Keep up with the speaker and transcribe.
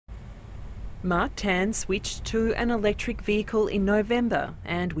Marc Tan switched to an electric vehicle in November,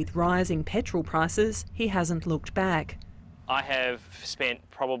 and with rising petrol prices, he hasn't looked back. I have spent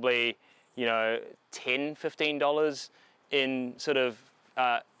probably, $10, $15 in sort of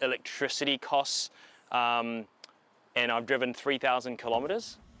electricity costs, and I've driven 3,000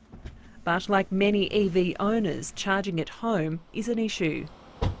 kilometres. But like many EV owners, charging at home is an issue.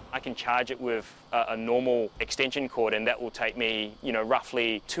 I can charge it with a normal extension cord, and that will take me,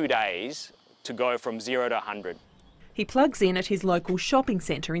 roughly 2 days to go from 0 to 100. He plugs in at his local shopping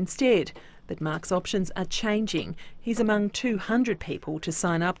centre instead, but Marc's options are changing. He's among 200 people to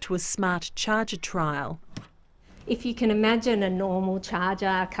sign up to a smart charger trial. If you can imagine a normal charger,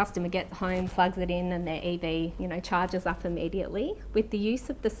 a customer gets home, plugs it in and their EV, charges up immediately. With the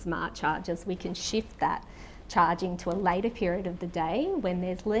use of the smart chargers, we can shift that charging to a later period of the day when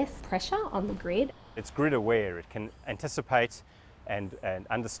there's less pressure on the grid. It's grid aware. It can anticipate and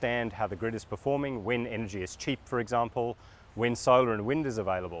understand how the grid is performing, when energy is cheap, for example, when solar and wind is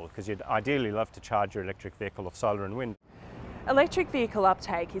available, because you'd ideally love to charge your electric vehicle off solar and wind. Electric vehicle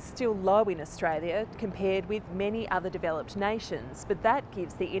uptake is still low in Australia compared with many other developed nations, but that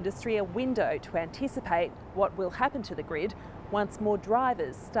gives the industry a window to anticipate what will happen to the grid once more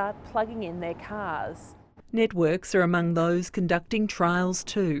drivers start plugging in their cars. Networks are among those conducting trials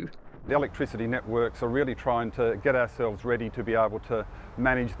too. The electricity networks are really trying to get ourselves ready to be able to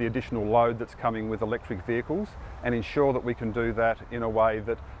manage the additional load that's coming with electric vehicles and ensure that we can do that in a way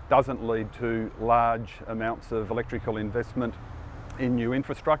that doesn't lead to large amounts of electrical investment in new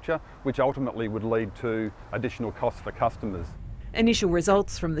infrastructure, which ultimately would lead to additional costs for customers. Initial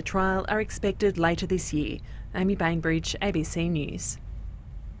results from the trial are expected later this year. Amy Bainbridge, ABC News.